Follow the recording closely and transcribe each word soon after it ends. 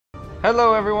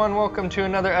Hello everyone, welcome to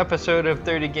another episode of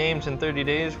 30 Games in 30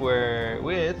 Days where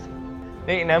with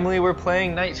Nate and Emily we're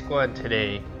playing Night Squad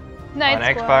today on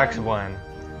Xbox One.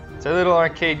 It's a little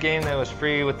arcade game that was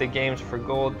free with the games for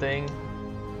gold thing.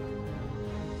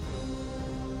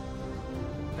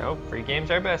 No, free games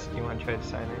are best. You want to try to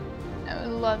sign in? I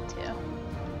would love to.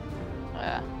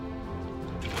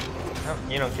 No,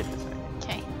 you don't get to sign in.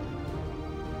 Okay.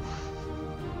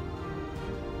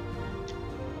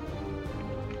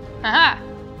 Aha!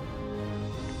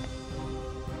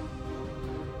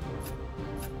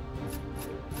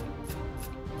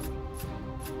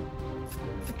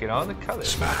 Look at all the colors.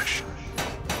 Smash.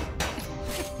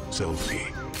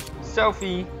 Selfie.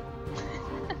 Selfie.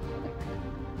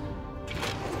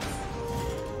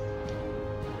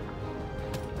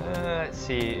 Let's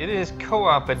see, it is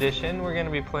co-op edition. We're going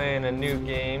to be playing a new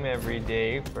game every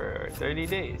day for 30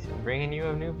 days and bringing you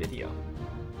a new video.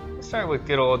 Let's start with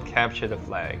good old capture the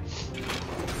flag.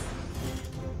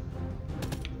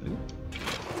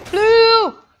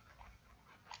 Blue!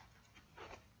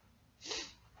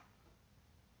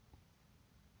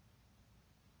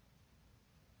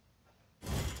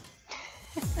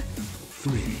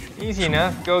 Easy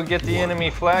enough. Go get the enemy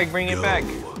flag, bring it back.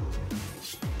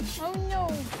 Oh no.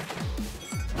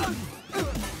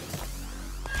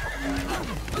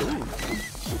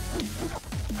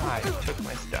 Ah, you took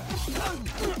my stuff.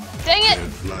 Dang it!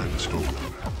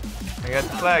 I got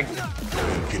the flag.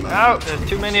 Out! There's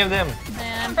too many of them.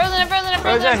 And I'm frozen, Frozen!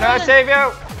 frozen. I'll save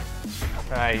you!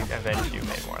 I avenged you,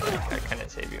 made more like I couldn't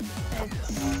save you.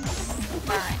 It's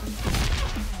fine.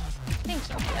 Thank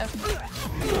you.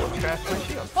 Trash my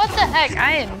shield. What the heck?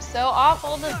 I am so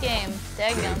awful at this game.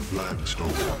 Daggum.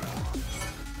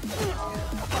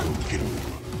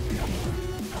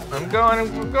 I'm going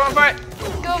for it!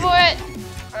 Go for it!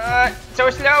 So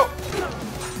slow!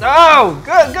 Oh!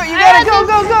 Good! You gotta go!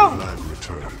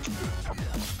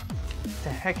 What the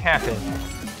heck happened?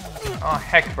 Oh,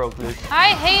 heck broke loose.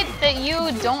 I hate that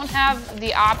you don't have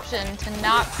the option to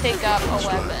not pick up a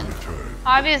weapon.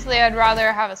 Obviously, I'd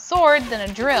rather have a sword than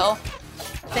a drill.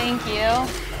 Thank you.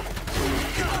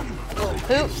 Little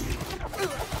poops.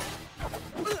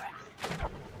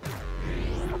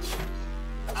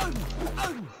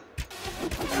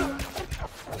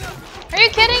 Are you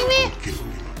kidding me?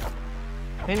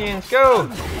 Minions, go!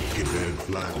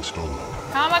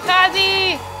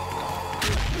 Kamikaze!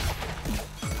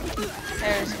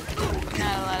 There's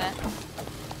not a lot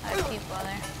of people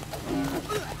there.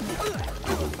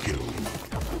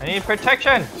 I need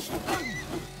protection!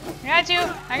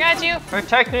 I got you.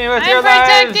 Protect me with your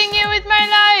lives! I'm protecting you with my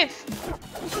life!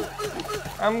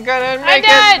 I'm gonna make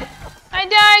it! I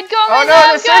died! Go, oh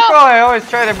no, the circle! I always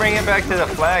try to bring it back to the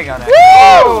flag on it.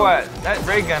 Oh, that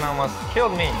ray gun almost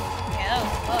killed me. Yeah, that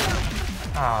was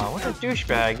close. Oh, what a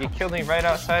douchebag. He killed me right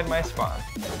outside my spawn.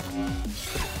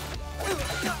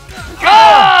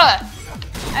 Ah!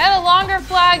 I had a longer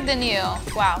flag than you.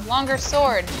 Wow, longer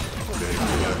sword.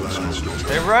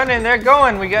 They're running, they're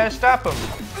going. We gotta stop them.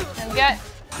 I've got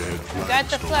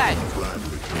the flag.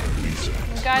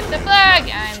 I've got the flag.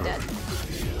 I'm dead.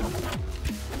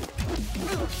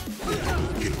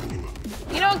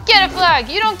 You don't get a flag.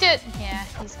 You don't get. Yeah,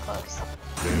 he's close.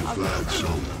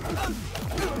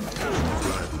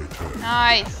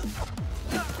 Nice.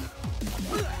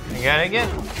 I got it again.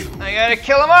 I gotta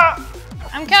kill them all.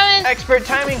 I'm coming. Expert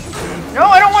timing. No,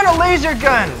 I don't want a laser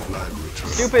gun.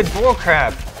 Stupid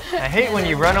bullcrap. I hate when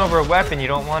you run over a weapon you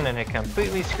don't want and it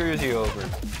completely screws you over.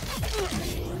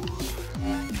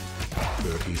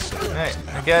 Alright,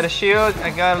 I got a shield,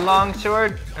 I got a long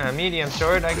sword, a medium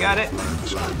sword, I got it.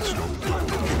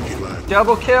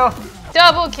 Double kill.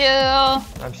 Double kill.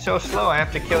 I'm so slow, I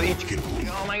have to kill each.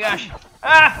 Oh my gosh.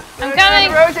 Ah! I'm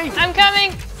coming. Rosie. I'm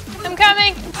coming.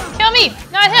 Kill me,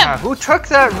 not him. Who took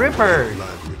that Ripper?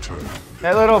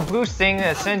 That little boost thing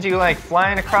that sends you like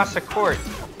flying across the court.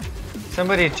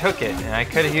 Somebody took it, and I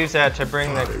could have used that to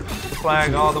bring the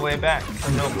flag all the way back.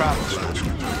 No problem.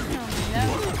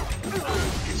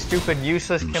 Stupid,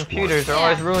 useless computers are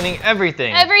always ruining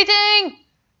everything. Everything!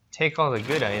 Take all the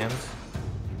good items.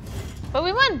 But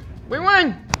we won. We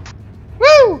won!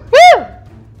 Woo! Woo!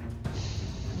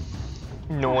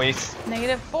 Noise.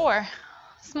 -4.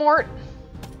 Smart.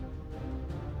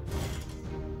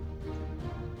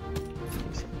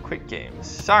 Quick games.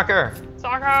 Soccer!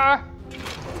 Soccer!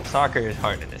 Soccer is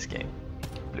hard in this game.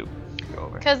 Blue. Go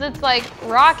over. Because it's like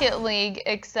Rocket League,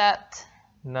 except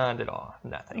Not at all.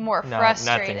 Nothing. more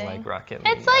frustrating. Nothing like Rocket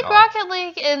League. It's like Rocket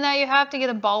League in that you have to get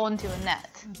a ball into a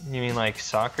net. You mean like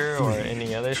soccer or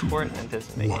any other sport? That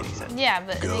doesn't make any sense. Yeah,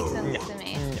 but it makes sense to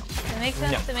me. No. It makes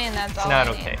sense to me, and that's all It's not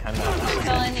I okay. need. I'm not. That's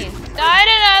all I need. I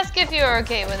didn't ask if you were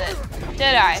okay with it.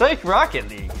 Did I? It's like Rocket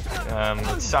League.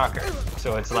 It's soccer.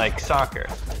 So it's like soccer.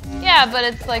 Yeah, but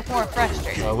it's like more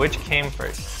frustrating. Well, which came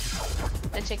first?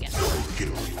 The chicken.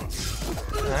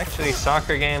 Actually,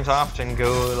 soccer games often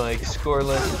go like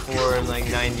scoreless for like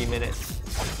 90 minutes.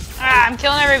 Ah, I'm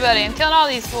killing everybody. I'm killing all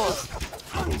these fools.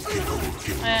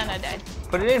 And I died.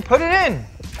 Put it in, put it in!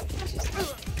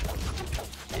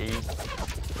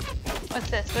 What's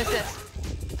this? What's this?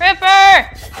 Ripper!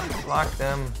 Block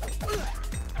them.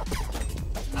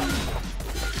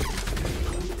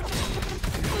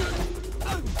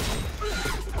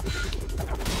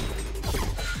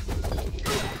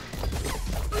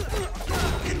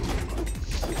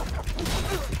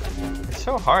 It's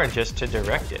so hard just to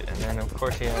direct it, and then of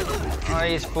course you have all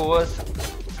these fools.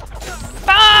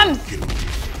 Bombs!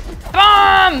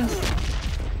 Bombs!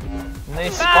 And they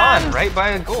spawn right by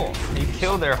a goal. You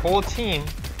kill their whole team.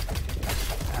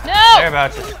 No! They're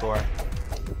about to score.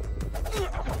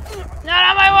 Not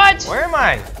on my watch! Where am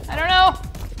I? I don't know.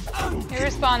 You're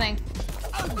respawning.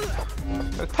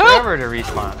 Took forever to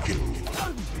respawn.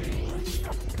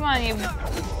 Come on, you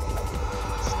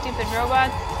stupid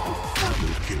robots.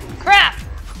 Crap! I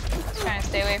was trying to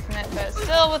stay away from it, but it's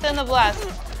still within the blast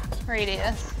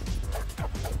radius.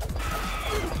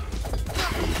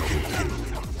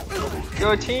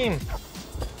 Go team!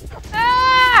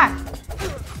 Ah!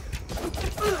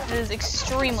 It is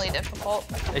extremely difficult.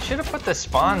 They should have put the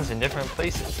spawns in different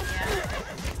places. Yeah.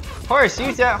 Horse,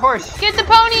 use that horse! Get the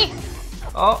pony!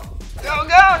 Oh, go,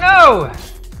 go, no!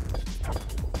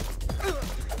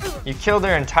 You killed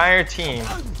their entire team.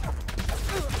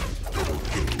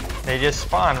 They just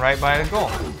spawn right by the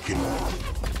goal.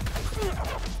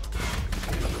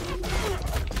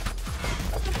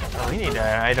 Oh, we need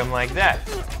an item like that.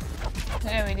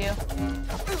 Yeah, we do.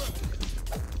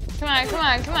 Come on, come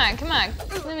on, come on, come on.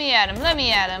 Let me at him, let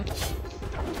me at him.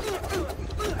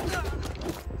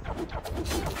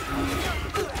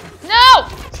 No!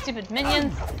 Stupid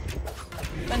minions.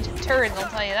 Bunch of turds, I'll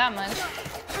tell you that much.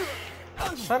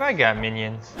 But I got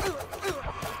minions.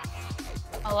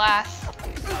 Alas.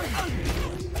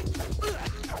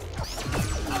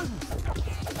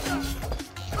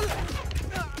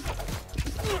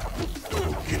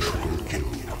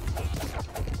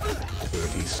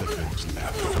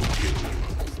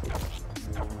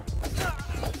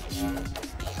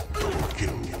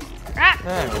 Ah!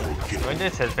 Well,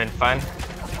 this has been fun.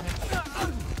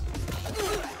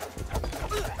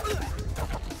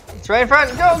 It's right in front.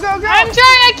 Go, go, go! I'm trying.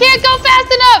 I can't go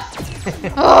fast enough.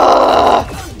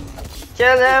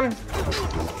 Kill them.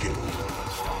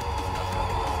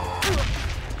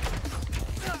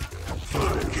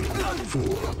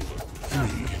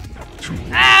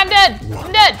 Ah, I'm dead.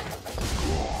 I'm dead.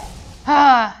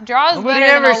 Draws Nobody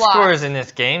better ever than a lot. scores in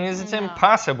this game because it's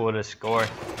impossible to score.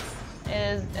 It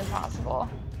is impossible.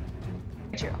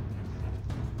 True.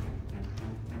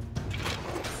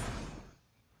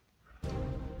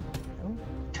 Don't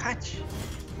touch.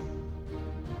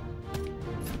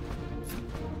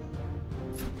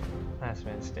 Last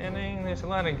man standing. There's a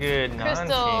lot of good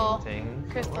non-team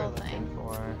things. Crystal thing.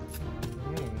 For.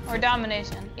 Or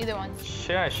domination. Either one.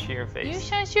 Shush your face. You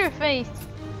shush your face.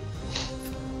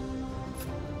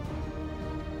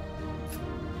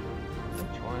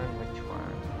 Which one? Which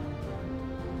one?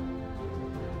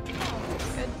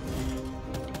 Good.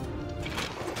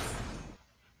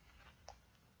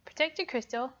 Protect your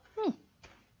crystal.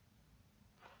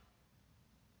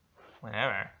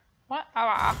 Whatever. What?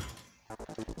 Ah.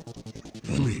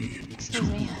 3, 2,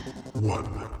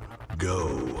 1,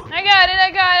 go.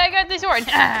 I got the sword.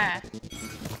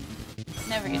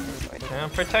 Never get the sword.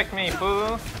 Don't protect me,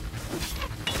 fool.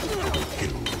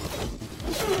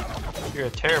 You're a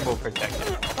terrible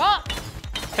protector. Well,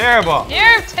 Terrible.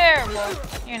 you're terrible.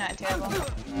 You're not terrible.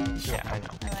 Yeah, I know.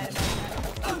 I lied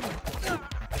about that.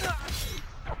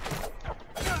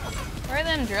 Where are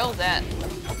them drills at?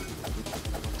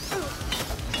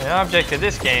 The object of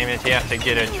this game is you have to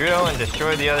get a drill and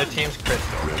destroy the other team's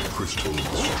crystal. Red crystal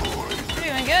destroyed.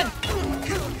 You're doing good.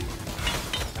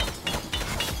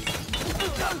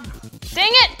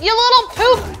 Dang it, you little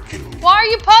poop! Why are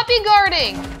you puppy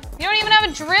guarding? You don't even have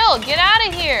a drill. Get out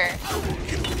of here.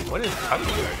 What is puppy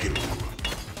guarding?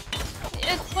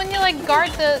 It's when you like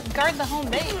guard the home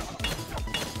base.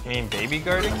 You mean baby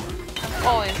guarding? I've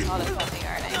always called it puppy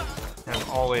guarding. I've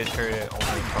always heard it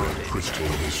only called baby Crystal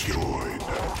guarding. destroyed.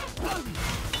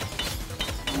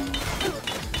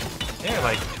 They're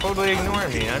like totally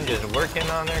ignoring me. I'm just working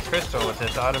on their crystal with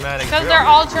this automatic Because drill. they're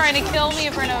all trying to kill me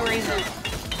for no reason.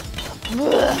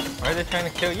 Why are they trying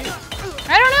to kill you?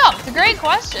 I don't know. It's a great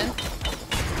question.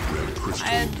 Red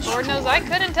crystal Lord knows I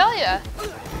couldn't tell you.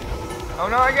 Oh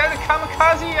no, I got a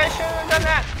kamikaze! I shouldn't have done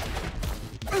that!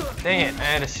 Dang it, I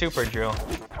had a super drill.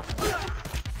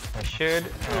 I should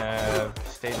have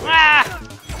stayed with it.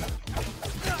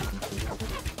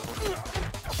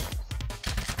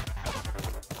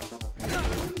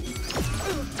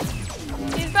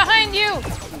 He's behind you!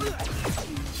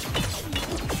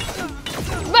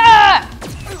 Ah!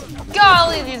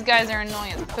 Golly, these guys are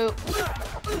annoying as poop.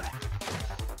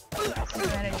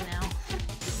 Serenity now.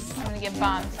 I'm gonna get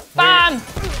bombs. Bombs!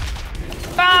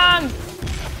 Bombs!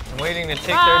 I'm waiting to take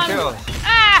their kills.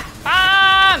 Ah!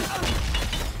 Bomb!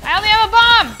 I only have a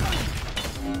bomb!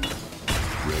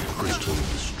 Red crystal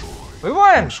destroyed. We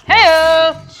won!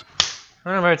 Heyo!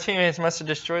 One of our teammates must have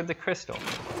destroyed the crystal.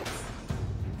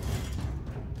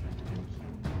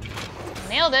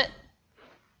 Nailed it.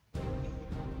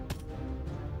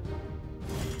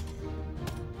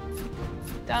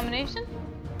 Domination?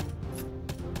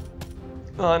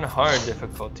 On hard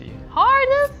difficulty. Hard?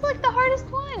 That's like the hardest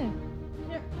one.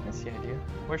 Yeah, that's the idea.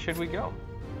 Where should we go?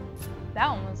 That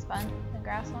one was fun. The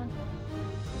grass one.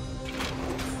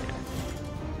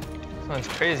 This one's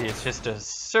crazy. It's just a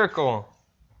circle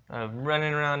of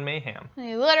running around mayhem.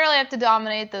 You literally have to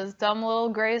dominate those dumb little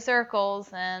gray circles,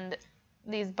 and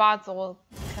these bots will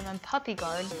come in puppy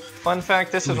guard. Fun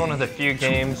fact, this is one of the few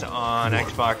games on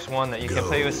Xbox One that you can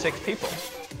play with 6 people.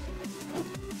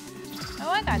 Oh,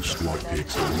 I got you. Squad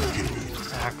picks will kill me.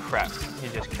 Ah, crap. You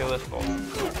just kill us both.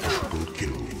 Will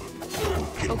kill me.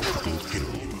 Will kill me. Will kill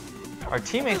me. Our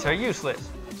teammates are useless.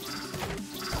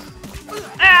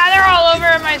 Ah, they're all over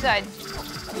on my side.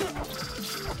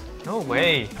 No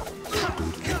way.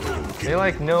 They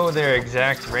like know their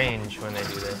exact range when they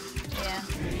do this. Yeah.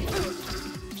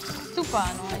 Super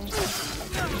annoying.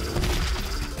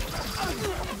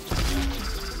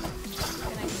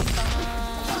 Can I keep on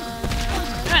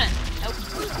running? Nope.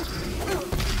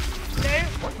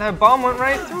 What? That bomb went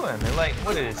right through him. They're like,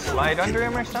 what did it slide under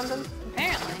him or something?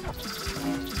 Apparently.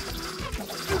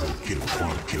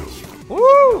 Kill.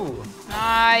 Woo!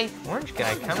 Nice. Orange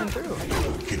guy coming through.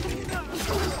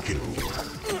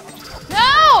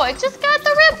 No, it just got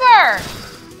the Ripper.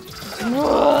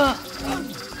 Ugh.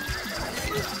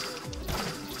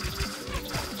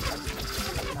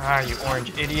 Ah, you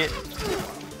orange idiot.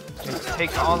 You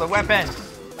take all the weapons.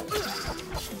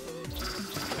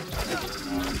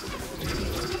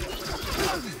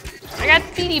 I got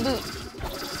speedy boots.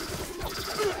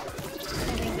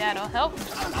 I think that'll help.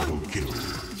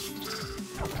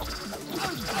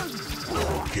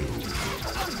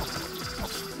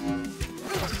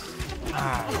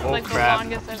 Ah, Like crap. the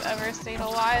longest I've ever stayed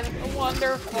alive.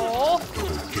 Wonderful.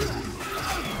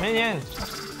 Minions.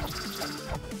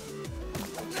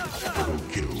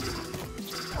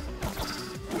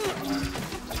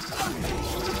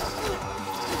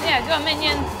 Yeah, go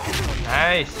minions.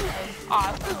 Nice.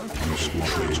 Awesome.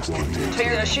 Take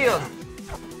the shield.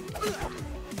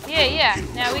 Yeah.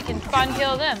 Now we can spawn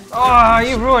kill them. Oh,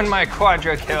 you ruined my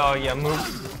quadra kill, you mook.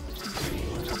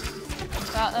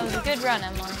 Well, that was a good run,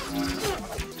 Emily.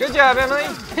 Good job, Emily.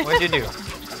 What'd you do?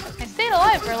 I stayed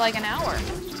alive for like an hour.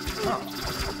 Oh.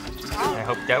 Wow. I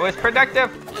hope that was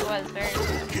productive. It was very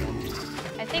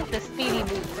good. I think the speedy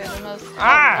boots are the most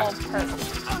Ah! helpful perk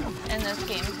in this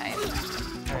game type.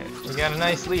 Alright, we got a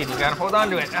nice lead. We gotta hold on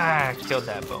to it. Ah, killed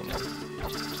that bowman.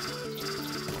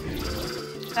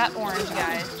 That orange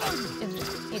guy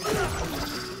is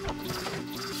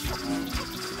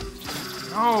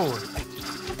Oh!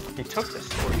 He took the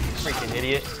sword, you freaking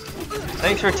idiot.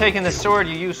 Thanks for taking the sword,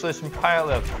 you useless pile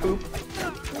of poop.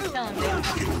 killing me.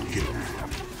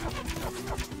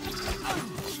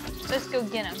 Let's go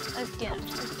get him. Let's get him.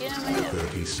 Let's get him.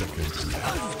 30 seconds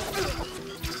left.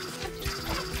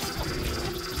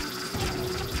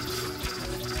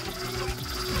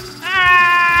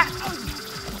 Ah!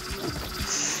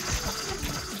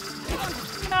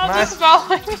 I'll just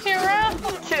following me around.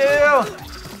 Kill!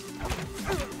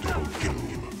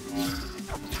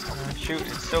 Shoot,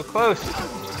 it's so close.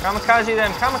 Kamikaze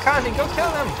them, kamikaze, go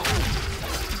kill them!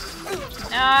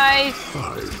 Nice.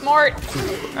 Smart.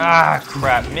 Ah,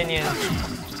 crap, minions.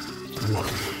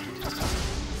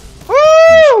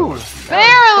 Woo!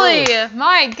 Barely.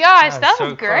 My gosh, that was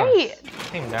so great. close.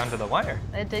 Came down to the wire.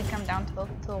 It did come down to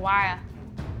the wire.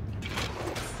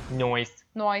 Noise.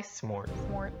 Nice. Smart.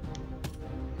 Smart.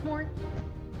 Smart.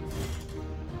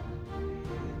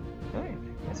 Alright,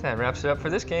 guess that wraps it up for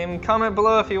this game. Comment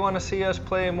below if you want to see us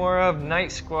play more of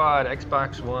Night Squad,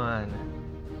 Xbox One.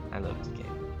 I love this game.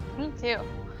 Me too.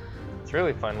 It's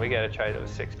really fun. We gotta try those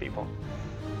 6 people.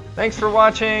 Thanks for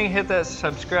watching. Hit that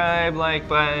subscribe, like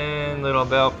button, little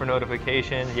bell for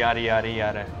notifications, yada yada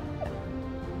yada.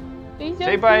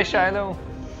 Say bye, Shiloh.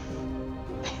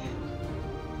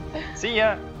 See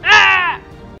ya.